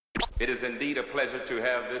It is indeed a pleasure to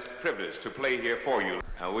have this privilege to play here for you.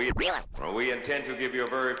 We intend to give you a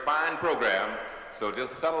very fine program, so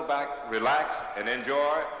just settle back, relax, and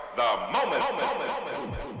enjoy the moment.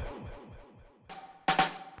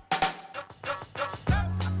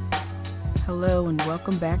 Hello and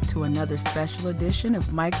welcome back to another special edition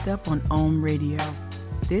of Mic'd Up on Ohm Radio.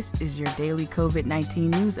 This is your daily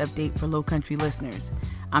COVID-19 news update for Low Country listeners.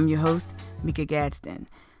 I'm your host, Mika Gadsden.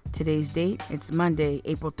 Today's date, it's Monday,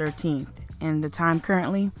 April 13th, and the time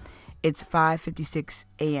currently, it's 5:56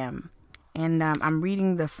 a.m. And I'm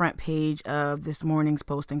reading the front page of this morning's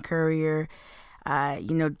Post and Courier.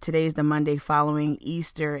 Today's the Monday following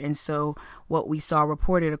Easter, and so what we saw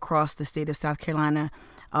reported across the state of South Carolina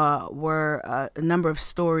were a number of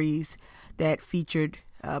stories that featured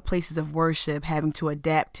places of worship having to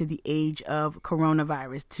adapt to the age of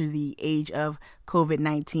coronavirus, to the age of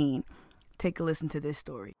COVID-19. Take a listen to this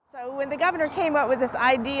story. So when the governor came up with this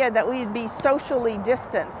idea that we'd be socially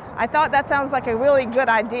distanced, I thought that sounds like a really good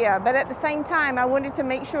idea. But at the same time, I wanted to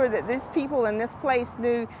make sure that these people in this place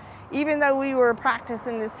knew, even though we were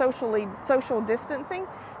practicing this social distancing,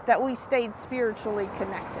 that we stayed spiritually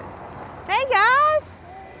connected. Hey guys,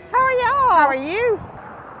 how are y'all? How are you?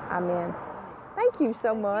 I'm in. Thank you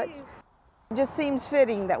so much. It just seems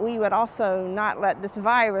fitting that we would also not let this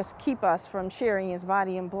virus keep us from sharing his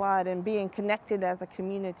body and blood and being connected as a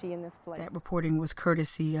community in this place. That reporting was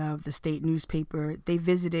courtesy of the state newspaper. They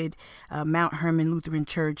visited Mount Hermon Lutheran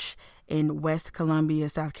Church in West Columbia,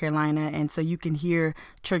 South Carolina, and so you can hear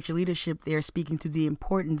church leadership there speaking to the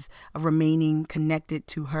importance of remaining connected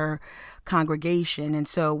to her congregation. And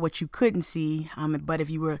so what you couldn't see, but if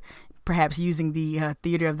you were perhaps using the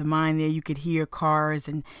theater of the mind there, you could hear cars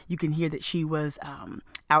and you can hear that she was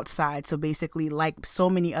outside. So basically, like so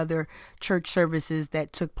many other church services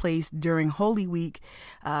that took place during Holy Week,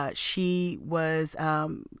 she was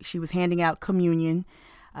handing out communion.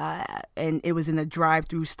 And it was in a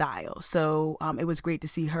drive-through style. So it was great to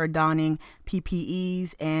see her donning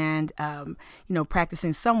PPEs and,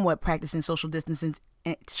 practicing social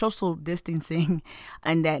distancing,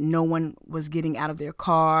 and that no one was getting out of their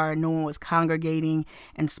car, no one was congregating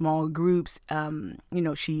in small groups.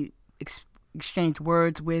 She exchanged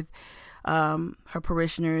words with her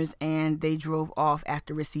parishioners, and they drove off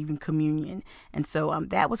after receiving communion. And so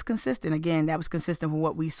that was consistent. Again, that was consistent with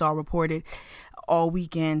what we saw reported all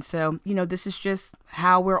weekend. So, this is just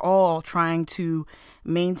how we're all trying to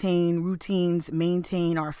maintain routines,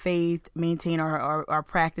 maintain our faith, maintain our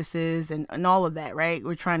practices and all of that, right?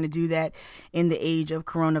 We're trying to do that in the age of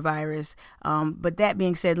coronavirus. But that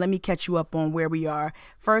being said, let me catch you up on where we are.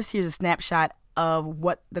 First, here's a snapshot of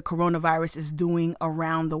what the coronavirus is doing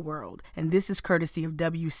around the world. And this is courtesy of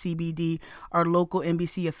WCBD, our local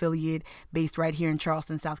NBC affiliate based right here in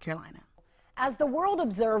Charleston, South Carolina. As the world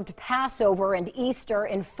observed Passover and Easter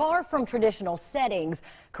in far from traditional settings,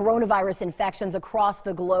 coronavirus infections across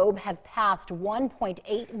the globe have passed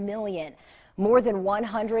 1.8 million. More than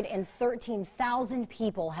 113,000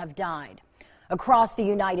 people have died. Across the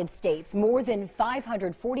United States, more than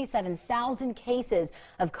 547,000 cases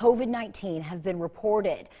of COVID-19 have been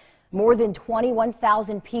reported. More than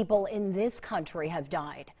 21,000 people in this country have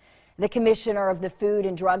died. The commissioner of the Food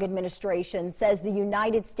and Drug Administration says the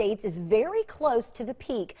United States is very close to the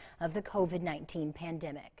peak of the COVID-19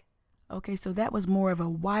 pandemic. Okay, so that was more of a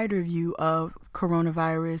wider view of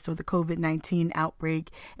coronavirus or the COVID-19 outbreak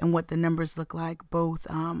and what the numbers look like both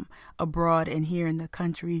abroad and here in the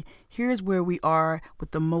country. Here's where we are with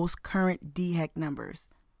the most current DHEC numbers.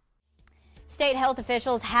 State health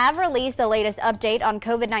officials have released the latest update on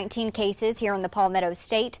COVID-19 cases here in the Palmetto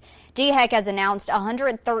State. DHEC has announced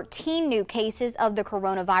 113 new cases of the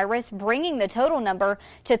coronavirus, bringing the total number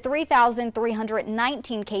to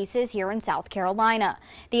 3,319 cases here in South Carolina.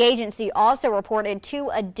 The agency also reported 2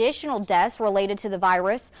 additional deaths related to the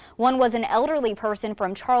virus. One was an elderly person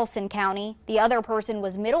from Charleston County. The other person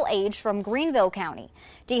was middle-aged from Greenville County.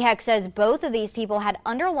 DHEC says both of these people had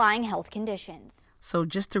underlying health conditions. So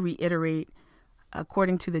just to reiterate,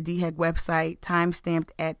 according to the DHEC website,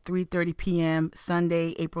 time-stamped at 3:30 p.m.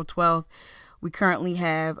 Sunday, April 12th, we currently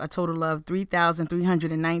have a total of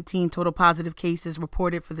 3,319 total positive cases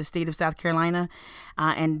reported for the state of South Carolina,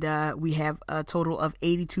 and we have a total of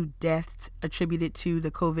 82 deaths attributed to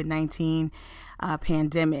the COVID-19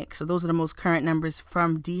 pandemic. So those are the most current numbers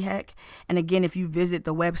from DHEC. And again, if you visit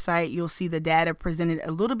the website, you'll see the data presented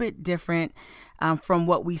a little bit different from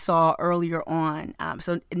what we saw earlier on.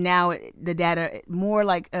 So now the data more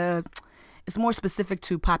like it's more specific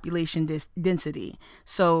to population density.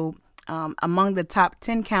 So among the top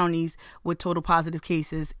 10 counties with total positive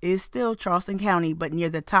cases is still Charleston County, but near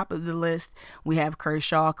the top of the list, we have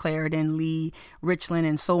Kershaw, Clarendon, Lee, Richland,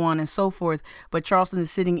 and so on and so forth. But Charleston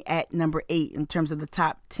is sitting at number 8 in terms of the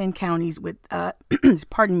top 10 counties with,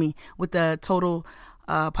 with the total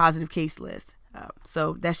positive case list.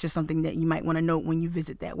 So that's just something that you might want to note when you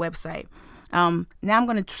visit that website. Now I'm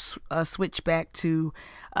going to switch back to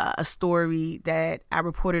a story that I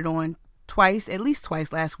reported on at least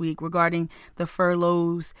twice last week regarding the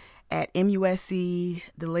furloughs at MUSC,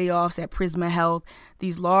 the layoffs at Prisma Health,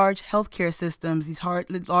 these large healthcare systems, these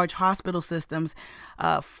large hospital systems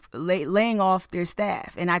laying off their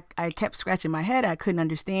staff. And I kept scratching my head. I couldn't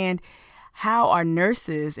understand how are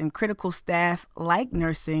nurses and critical staff like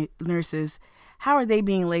nurses, how are they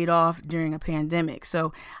being laid off during a pandemic?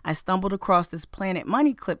 So I stumbled across this Planet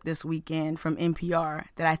Money clip this weekend from NPR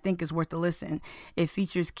that I think is worth a listen. It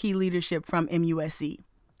features key leadership from MUSC.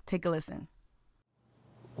 Take a listen.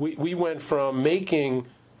 We went from making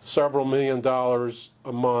several $1 million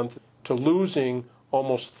a month to losing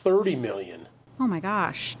almost $30 million. Oh my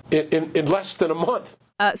gosh! In less than a month.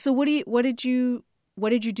 So what did you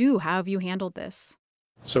do? How have you handled this?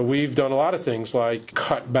 So we've done a lot of things like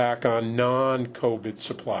cut back on non-COVID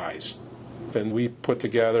supplies. And we put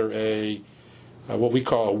together what we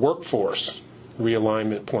call a workforce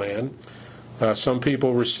realignment plan. Some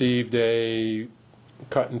people received a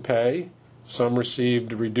cut in pay. Some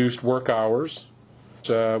received reduced work hours.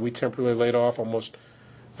 We temporarily laid off almost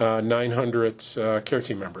 900 care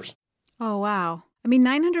team members. Oh, wow. I mean,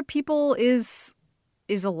 900 people is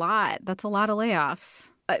a lot. That's a lot of layoffs.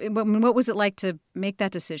 What was it like to make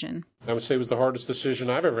that decision? I would say it was the hardest decision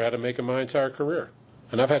I've ever had to make in my entire career.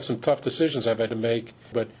 And I've had some tough decisions I've had to make,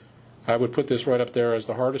 but I would put this right up there as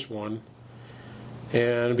the hardest one.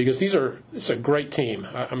 And because it's a great team.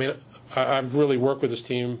 I mean, I've really worked with this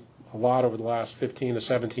team a lot over the last 15 to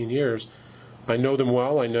 17 years. I know them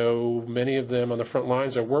well. I know many of them on the front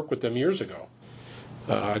lines. I worked with them years ago.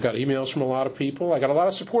 I got emails from a lot of people. I got a lot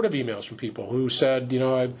of supportive emails from people who said,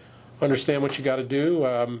 I understand what you got to do,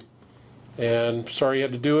 and sorry you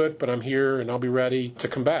had to do it, but I'm here and I'll be ready to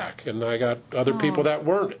come back. And I got other people that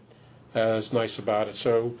weren't as nice about it.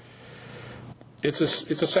 So it's a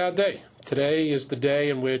sad day. Today is the day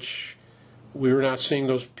in which we were not seeing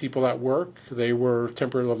those people at work. They were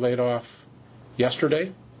temporarily laid off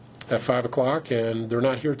yesterday at 5 o'clock, and they're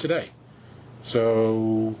not here today.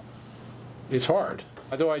 So it's hard.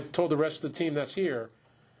 Although I told the rest of the team that's here,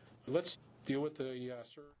 let's deal with the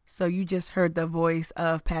So you just heard the voice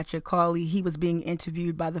of Patrick Cawley. He was being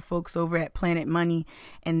interviewed by the folks over at Planet Money,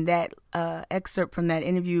 and that excerpt from that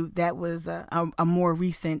interview, that was a more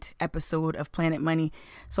recent episode of Planet Money.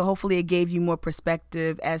 So hopefully it gave you more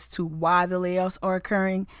perspective as to why the layoffs are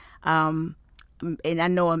occurring. And I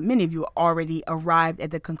know many of you already arrived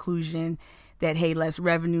at the conclusion that, hey, less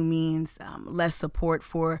revenue means less support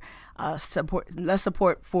for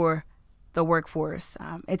the workforce.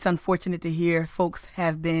 It's unfortunate to hear folks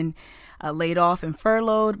have been laid off and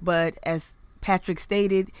furloughed, but as Patrick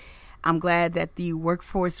stated, I'm glad that the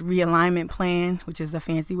workforce realignment plan, which is a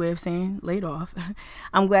fancy way of saying laid off,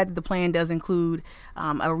 I'm glad that the plan does include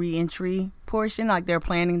a reentry portion, like they're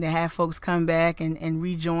planning to have folks come back and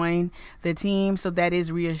rejoin the team. So that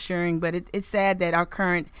is reassuring, but it's sad that our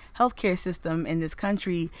current healthcare system in this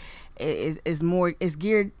country is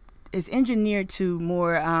engineered to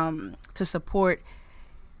more to support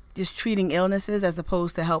just treating illnesses as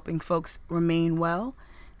opposed to helping folks remain well.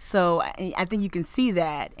 So I think you can see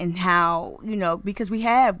that and how, because we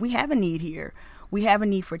have a need here. We have a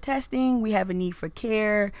need for testing. We have a need for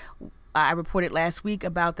care. I reported last week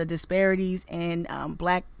about the disparities in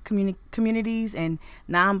Black communities and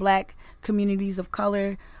non-Black communities of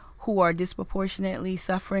color who are disproportionately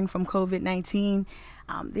suffering from COVID-19.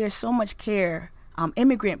 There's so much care.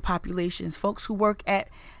 Immigrant populations, folks who work at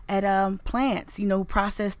plants, who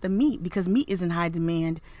process the meat because meat is in high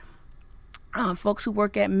demand. Folks who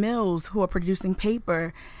work at mills who are producing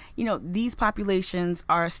paper, these populations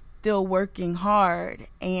are still working hard,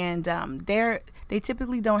 and they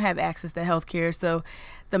typically don't have access to health care. So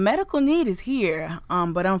the medical need is here,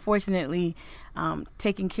 but unfortunately,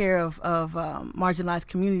 taking care of marginalized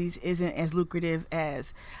communities isn't as lucrative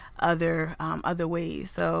as other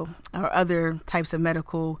ways, or other types of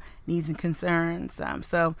medical needs and concerns.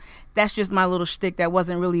 So that's just my little shtick that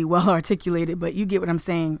wasn't really well articulated, but you get what I'm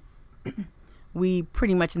saying. We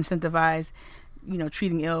pretty much incentivize,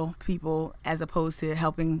 treating ill people as opposed to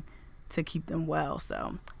helping to keep them well.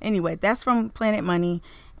 So anyway, that's from Planet Money,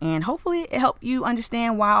 and hopefully it helped you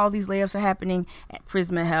understand why all these layoffs are happening at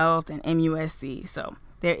Prisma Health and MUSC. So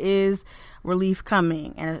There is relief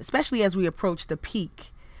coming, and especially as we approach the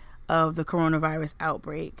peak of the coronavirus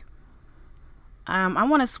outbreak. I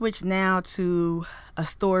want to switch now to a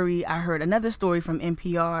story I heard, another story from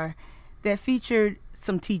NPR that featured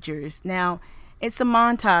some teachers. Now, it's a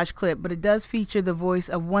montage clip, but it does feature the voice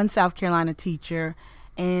of one South Carolina teacher,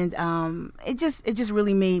 and it just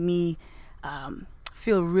really made me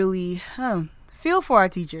feel for our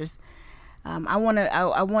teachers. I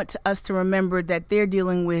want us to remember that they're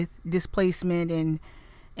dealing with displacement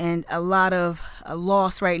and a lot of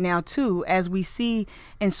loss right now too. As we see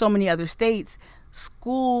in so many other states,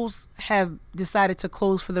 schools have decided to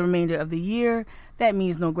close for the remainder of the year. That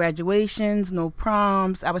means no graduations, no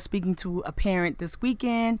proms. I was speaking to a parent this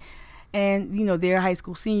weekend, and their high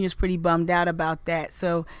school seniors pretty bummed out about that.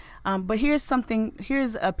 So, but here's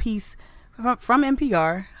a piece from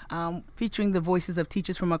NPR featuring the voices of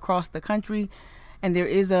teachers from across the country, and there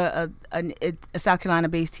is a South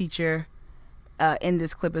Carolina-based teacher in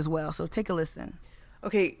this clip as well. So take a listen.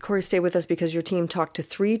 Okay, Corey, stay with us because your team talked to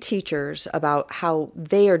 3 teachers about how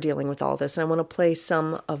they are dealing with all this. And I want to play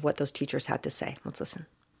some of what those teachers had to say. Let's listen.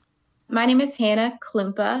 My name is Hannah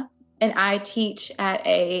Klumpa, and I teach at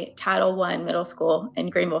a Title I middle school in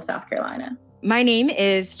Greenville, South Carolina. My name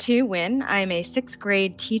is Tu Nguyen. I'm a 6th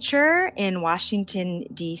grade teacher in Washington,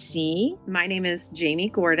 D.C. My name is Jamie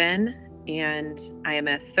Gordon, and I am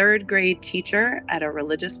a 3rd grade teacher at a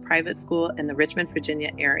religious private school in the Richmond, Virginia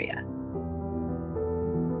area.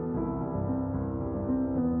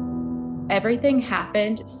 Everything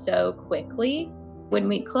happened so quickly. When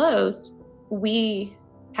we closed, we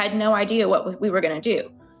had no idea what we were going to do.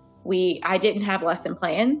 I didn't have lesson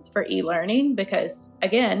plans for e-learning because,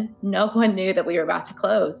 again, no one knew that we were about to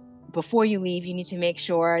close. Before you leave, you need to make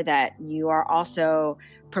sure that you are also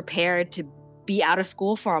prepared to be out of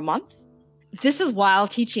school for a month. This is while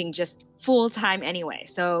teaching just full-time anyway.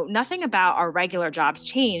 So nothing about our regular jobs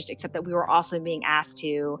changed, except that we were also being asked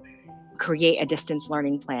to create a distance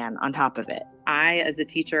learning plan on top of it. I, as a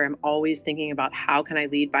teacher, am always thinking about how can I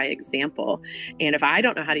lead by example? And if I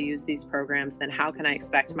don't know how to use these programs, then how can I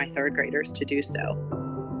expect my 3rd graders to do so?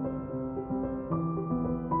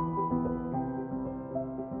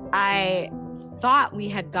 I thought we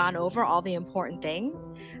had gone over all the important things,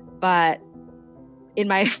 but in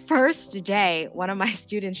my first day, one of my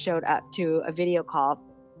students showed up to a video call,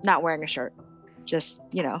 not wearing a shirt. Just,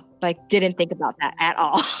 didn't think about that at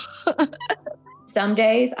all. Some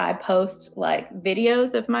days I post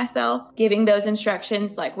videos of myself giving those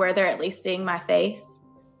instructions, where they're at least seeing my face.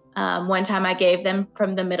 One time I gave them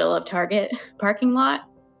from the middle of Target parking lot,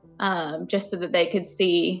 just so that they could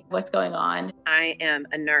see what's going on. I am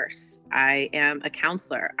a nurse. I am a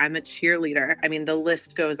counselor. I'm a cheerleader. I mean, the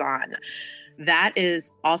list goes on. That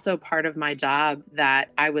is also part of my job that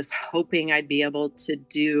I was hoping I'd be able to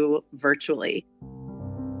do virtually.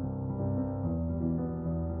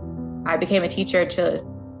 I became a teacher to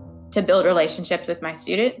build relationships with my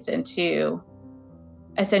students and to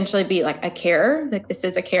essentially be a carer. This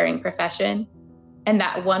is a caring profession. And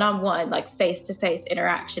that one-on-one, face-to-face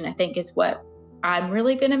interaction, I think is what I'm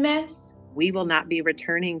really going to miss. We will not be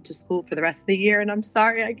returning to school for the rest of the year. And I'm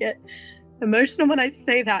sorry I get emotional when I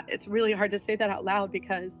say that. It's really hard to say that out loud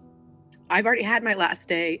because I've already had my last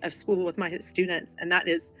day of school with my students, and that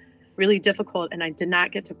is really difficult. And I did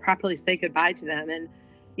not get to properly say goodbye to them. And,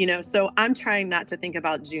 so I'm trying not to think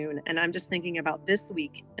about June, and I'm just thinking about this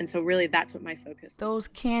week. And so really that's what my focus is. Those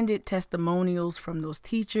candid testimonials from those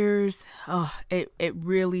teachers,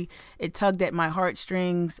 it tugged at my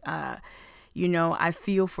heartstrings. I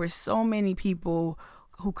feel for so many people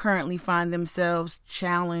who currently find themselves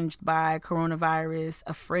challenged by coronavirus,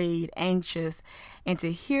 afraid, anxious, and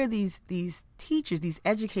to hear these teachers, these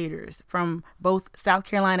educators from both South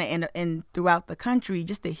Carolina and throughout the country,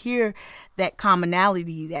 just to hear that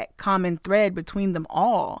commonality, that common thread between them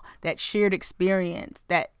all, that shared experience,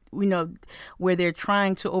 that where they're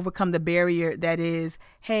trying to overcome the barrier that is,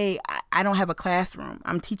 hey, I don't have a classroom.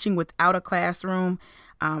 I'm teaching without a classroom.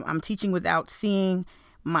 I'm teaching without seeing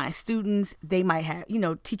my students. They might have,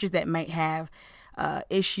 teachers that might have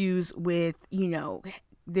issues with,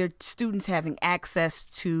 their students having access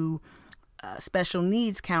to special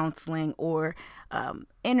needs counseling or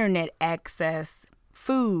internet access,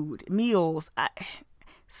 food, meals.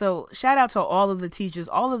 So shout out to all of the teachers,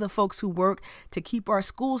 all of the folks who work to keep our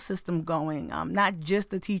school system going, not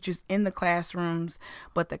just the teachers in the classrooms,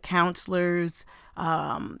 but the counselors,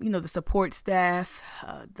 the support staff,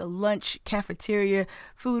 the lunch cafeteria,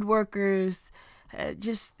 food workers.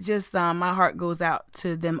 My heart goes out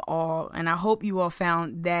to them all. And I hope you all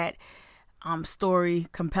found that story,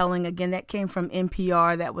 compelling. Again, that came from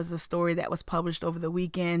NPR. That was a story that was published over the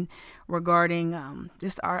weekend regarding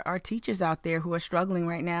just our teachers out there who are struggling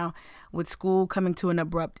right now with school coming to an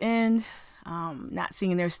abrupt end, not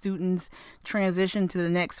seeing their students transition to the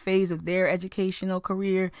next phase of their educational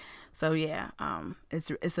career. So yeah,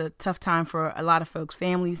 it's a tough time for a lot of folks,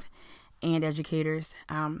 families and educators.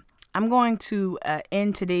 I'm going to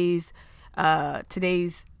end today's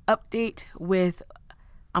update with,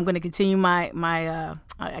 I'm going to continue my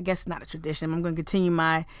I guess not a tradition. I'm going to continue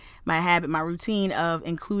my habit, my routine of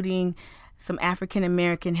including some African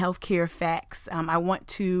American healthcare facts. I want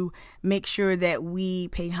to make sure that we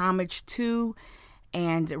pay homage to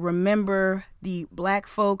and remember the Black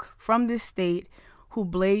folk from this state who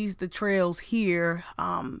blazed the trails here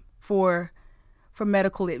for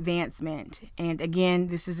medical advancement. And again,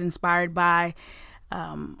 this is inspired by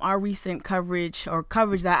our recent coverage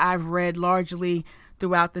that I've read largely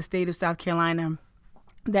throughout the state of South Carolina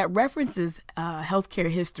that references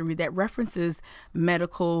healthcare history, that references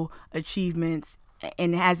medical achievements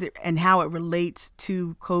and how it relates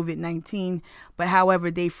to COVID-19. But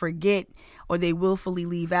however, they forget or they willfully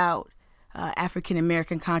leave out African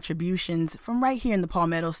American contributions from right here in the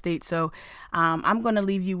Palmetto State. So I'm going to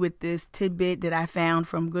leave you with this tidbit that I found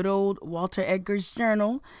from good old Walter Edgar's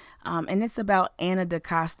journal. And it's about Anna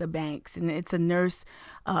DaCosta Banks. And it's a nurse,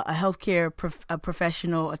 a healthcare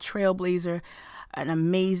professional, a trailblazer, an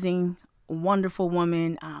amazing, wonderful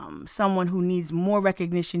woman, someone who needs more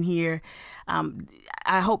recognition here.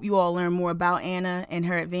 I hope you all learn more about Anna and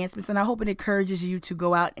her advancements. And I hope it encourages you to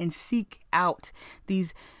go out and seek out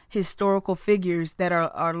these historical figures that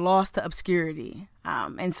are lost to obscurity.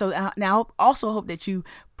 And so now I also hope that you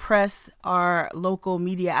press our local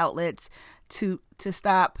media outlets to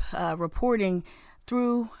stop reporting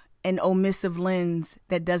through an omissive lens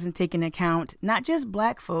that doesn't take into account not just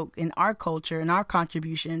Black folk in our culture and our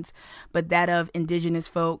contributions, but that of Indigenous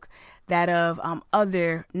folk, that of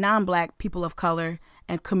other non-Black people of color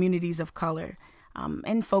and communities of color,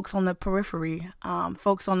 and folks on the periphery,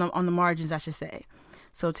 folks on the margins, I should say.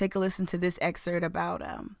 So take a listen to this excerpt about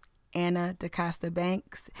Anna DaCosta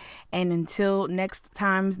Banks. And until next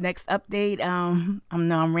update, I'm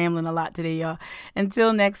rambling a lot today, y'all.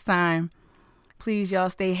 Until next time, please, y'all,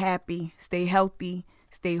 stay happy, stay healthy,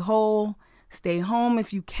 stay whole, stay home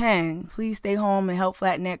if you can. Please stay home and help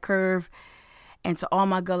flatten that curve. And to all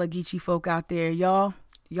my Gullah Geechee folk out there, y'all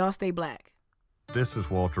stay Black. This is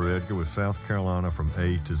Walter Edgar with South Carolina from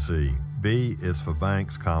A to Z. B is for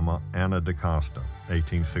Banks, Anna DaCosta,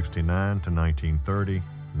 1869 to 1930,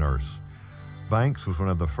 nurse. Banks was one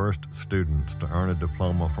of the first students to earn a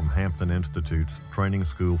diploma from Hampton Institute's training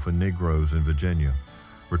school for Negroes in Virginia.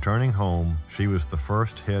 Returning home, she was the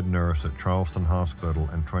first head nurse at Charleston Hospital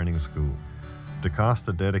and Training School.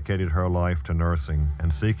 DaCosta dedicated her life to nursing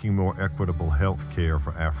and seeking more equitable health care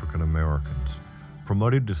for African Americans.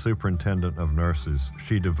 Promoted to superintendent of nurses,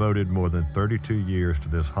 she devoted more than 32 years to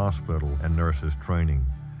this hospital and nurses training.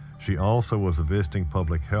 She also was a visiting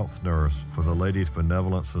public health nurse for the Ladies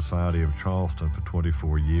Benevolent Society of Charleston for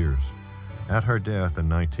 24 years. At her death in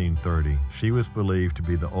 1930, she was believed to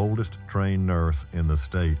be the oldest trained nurse in the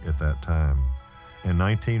state at that time. In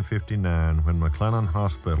 1959, when McLennan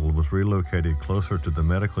Hospital was relocated closer to the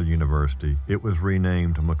medical university, it was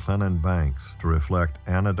renamed McLennan Banks to reflect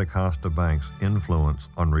Anna DaCosta Banks' influence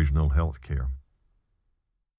on regional health care.